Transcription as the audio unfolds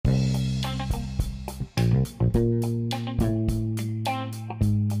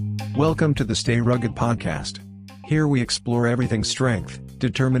Welcome to the Stay Rugged podcast. Here we explore everything strength,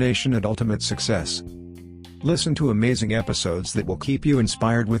 determination, and ultimate success. Listen to amazing episodes that will keep you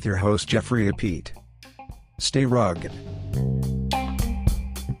inspired with your host Jeffrey Apete. Stay rugged.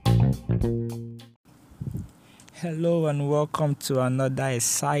 Hello and welcome to another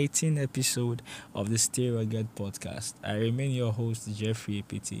exciting episode of the Stay Rugged podcast. I remain your host Jeffrey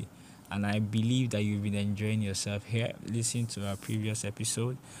Apete, and I believe that you've been enjoying yourself here, listening to our previous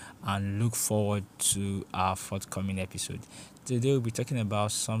episode, and look forward to our forthcoming episode. Today we'll be talking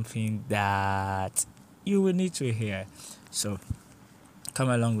about something that you will need to hear. So come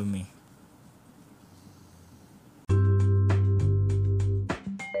along with me.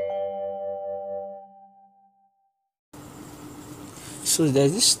 So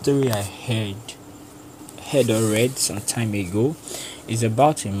there's this story I heard or read some time ago. It's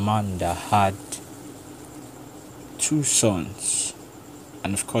about a man that had two sons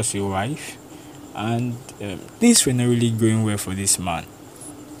and of course a wife, and things were not really going well for this man.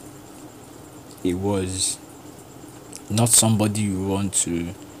 He was not somebody you want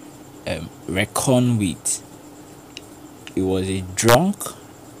to reckon with. He was a drunk.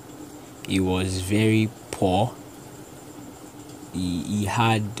 He was very poor. He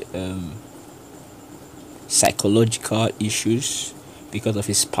had psychological issues because of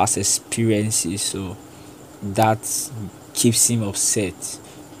his past experiences, so that keeps him upset.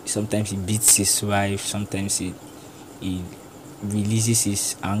 Sometimes he beats his wife, sometimes he releases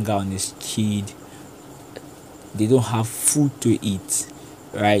his anger on his kid. They don't have food to eat,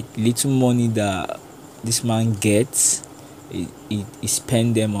 right? Little money that this man gets, he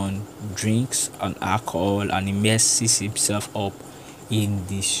spends them on drinks, on alcohol, and he messes himself up in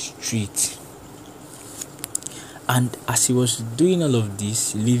the street. And as he was doing all of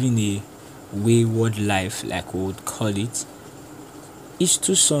this, living a wayward life, like we would call it, his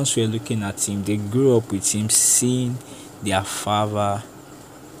two sons were looking at him. They grew up with him, seeing their father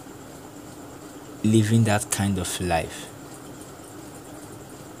living that kind of life.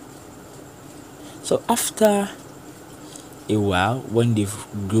 So after a while, when they've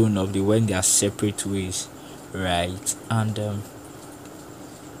grown up, they went their separate ways, right? And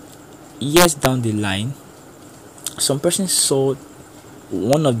years down the line, some person saw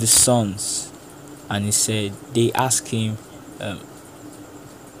one of the sons, and they asked him,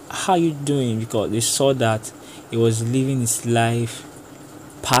 how you doing? Because they saw that he was living his life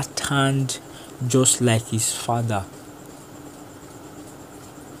patterned just like his father.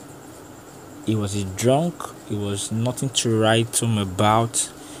 He was a drunk. He was nothing to write home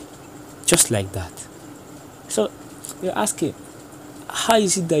about, just like that. So they asked him, how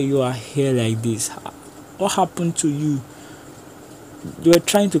is it that you are here like this? What happened to you? They were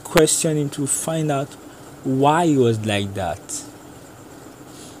trying to question him to find out why he was like that,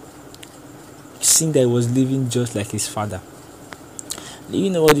 seeing that he was living just like his father. Do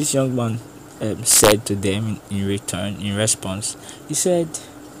you know what this young man said to them in response? He said,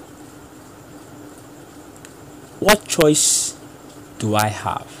 what choice do I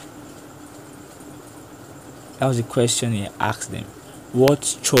have? That was the question he asked them.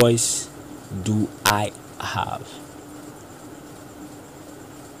 What choice do I have?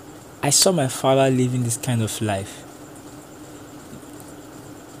 I saw my father living this kind of life.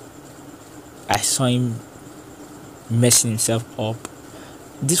 I saw him messing himself up.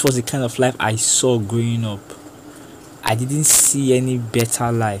 This was the kind of life I saw growing up. I didn't see any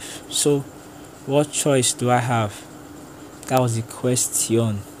better life. So what choice do I have? That was the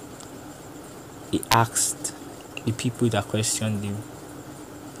question he asked the people that questioned him.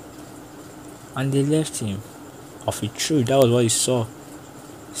 And they left him. Of a truth, that was what he saw.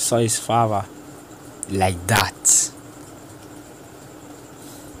 He saw his father like that.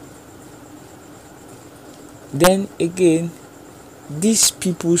 Then again, these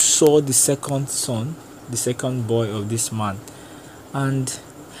people saw the second son, the second boy of this man, and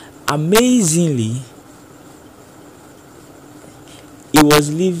amazingly, he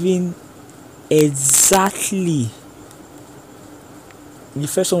was living exactly. The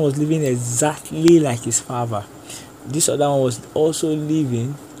first one was living exactly like his father. This other one was also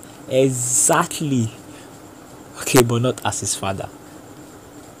living exactly, but not as his father.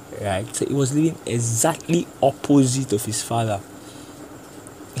 Right? So he was living exactly opposite of his father.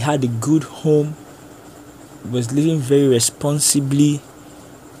 He had a good home, was living very responsibly.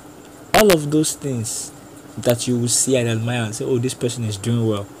 All of those things that you will see and admire and say, oh, this person is doing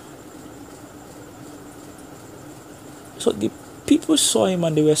well. So the people saw him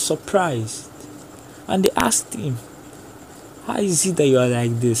and they were surprised. And they asked him, how is it that you are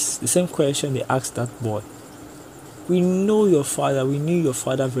like this? The same question they asked that boy. We know your father. We knew your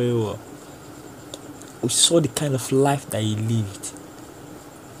father very well. We saw the kind of life that he lived.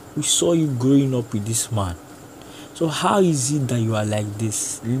 We saw you growing up with this man. So how is it that you are like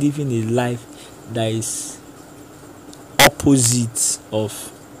this, living a life that is opposite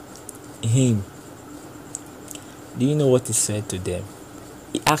of him? Do you know what he said to them?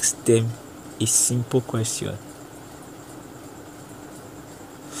 He asked them a simple question.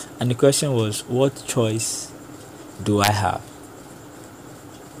 And the question was, what choice do I have?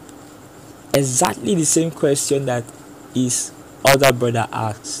 Exactly the same question that his other brother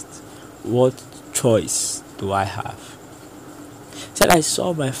asked. What choice do I have? He said, I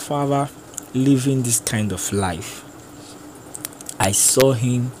saw my father living this kind of life. I saw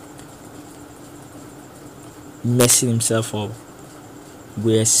him messing himself up.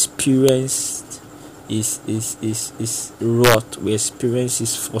 We experienced his wrath. We experienced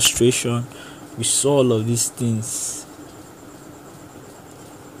his frustration. We saw all of these things.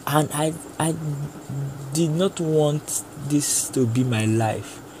 And I did not want this to be my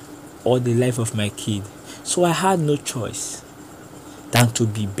life or the life of my kid. So I had no choice than to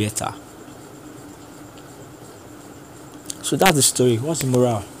be better. So that's the story. What's the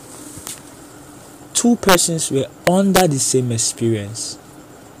moral? Two persons were under the same experience,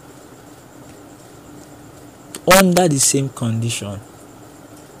 under the same condition,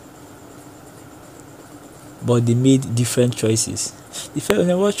 but they made different choices. The first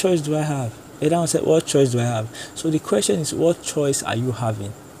one, what choice do I have? The other one said, what choice do I have? So the question is, what choice are you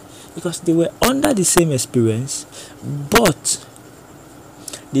having? Because they were under the same experience, but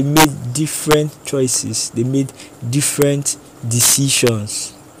they made different choices. They made different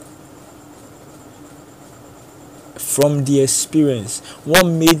decisions from the experience.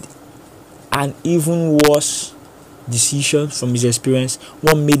 One made an even worse decision from his experience.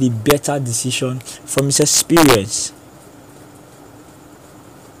 One made a better decision from his experience.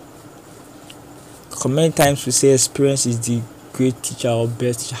 Many times we say experience is the great teacher or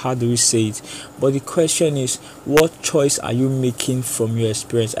best teacher. How do we say it? But the question is, what choice are you making from your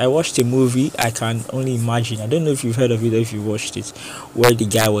experience? I watched a movie, I can only imagine, I don't know if you've heard of it or if you watched it, where the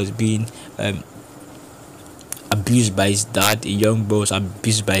guy was being abused by his dad. A young boy was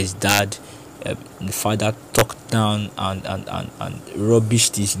abused by his dad. The father talked down and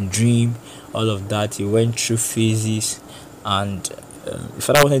rubbished his dream, all of that. He went through phases, and the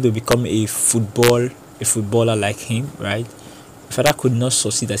father wanted to become a footballer like him, right? The father could not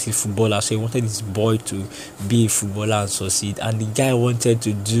succeed as a footballer, so he wanted his boy to be a footballer and succeed. And the guy wanted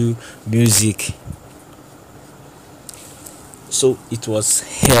to do music, so it was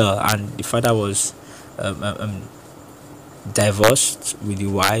hell. And the father was divorced with the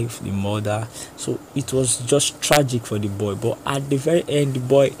wife, the mother. So it was just tragic for the boy. But at the very end, the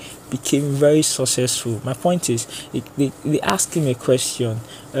boy became very successful. My point is, they asked him a question.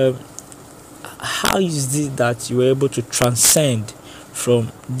 How is it that you were able to transcend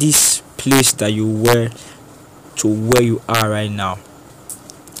from this place that you were to where you are right now?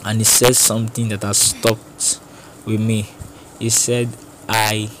 And he said something that has stuck with me. He said,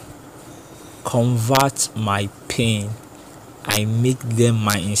 I convert my pain, I make them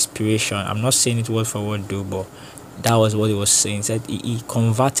my inspiration. I'm not saying it word for word though, but that was what he was saying. He said he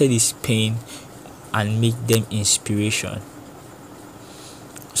converted his pain and make them inspiration.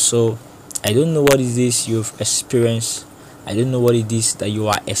 So I don't know what it is you've experienced. I don't know what it is that you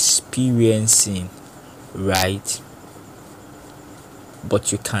are experiencing, right?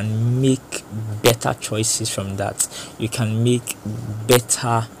 But you can make better choices from that. You can make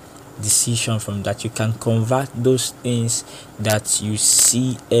better decision from that. You can convert those things that you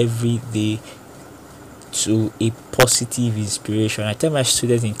see every day to a positive inspiration. I tell my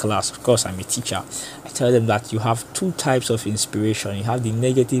students in class, of course I'm a teacher, I tell them that you have two types of inspiration. You have the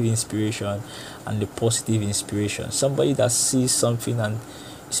negative inspiration and the positive inspiration. Somebody that sees something and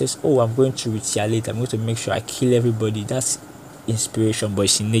says, oh, I'm going to retaliate, I'm going to make sure I kill everybody, that's inspiration, but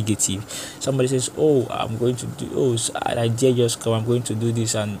it's negative. Somebody says, oh, I'm going to do, oh, so an idea just come, I'm going to do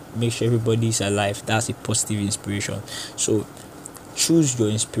this and make sure everybody is alive, that's a positive inspiration. So choose your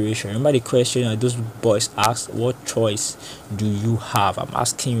inspiration. Remember the question that those boys asked, what choice do you have? I'm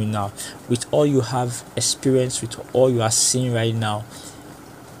asking you now, with all you have experienced, with all you are seeing right now,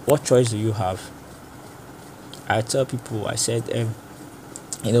 what choice do you have? I tell people, I said,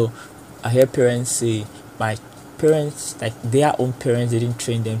 I hear parents say, my parents, like their own parents, didn't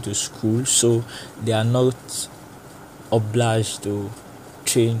train them to school, so they are not obliged to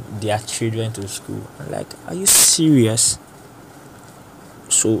train their children to school. I'm like, are you serious?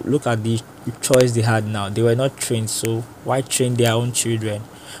 So look at the choice they had now. They were not trained, so why train their own children?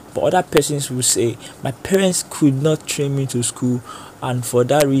 But other persons will say, my parents could not train me to school, and for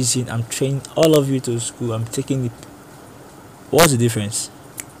that reason I'm training all of you to school. I'm taking it. What's the difference?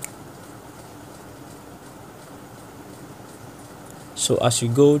 So as you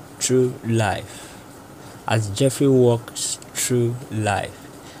go through life, as Jeffrey walks through life,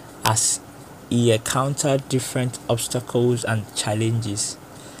 as he encountered different obstacles and challenges,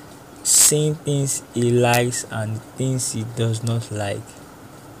 seeing things he likes and things he does not like,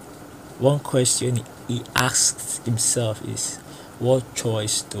 one question he asks himself is, what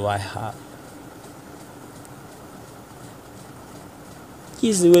choice do I have?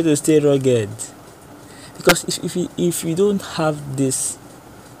 Here's the way to stay rugged. Because if you don't have this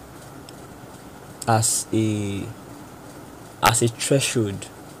as a threshold,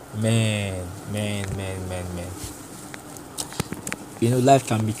 man, life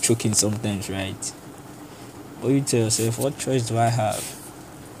can be choking sometimes, right? But you tell yourself, what choice do I have?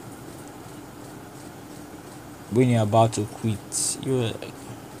 When you're about to quit, you're like,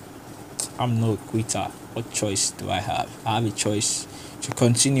 I'm no quitter. What choice do I have? I have a choice to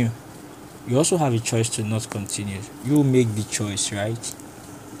continue. You also have a choice to not continue. You make the choice, right?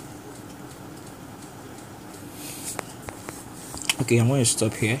 Okay, I'm going to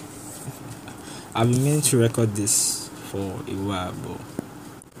stop here. I've been meaning to record this for a while, but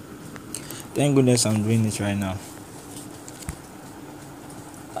thank goodness I'm doing it right now.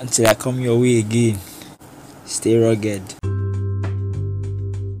 Until I come your way again, stay rugged.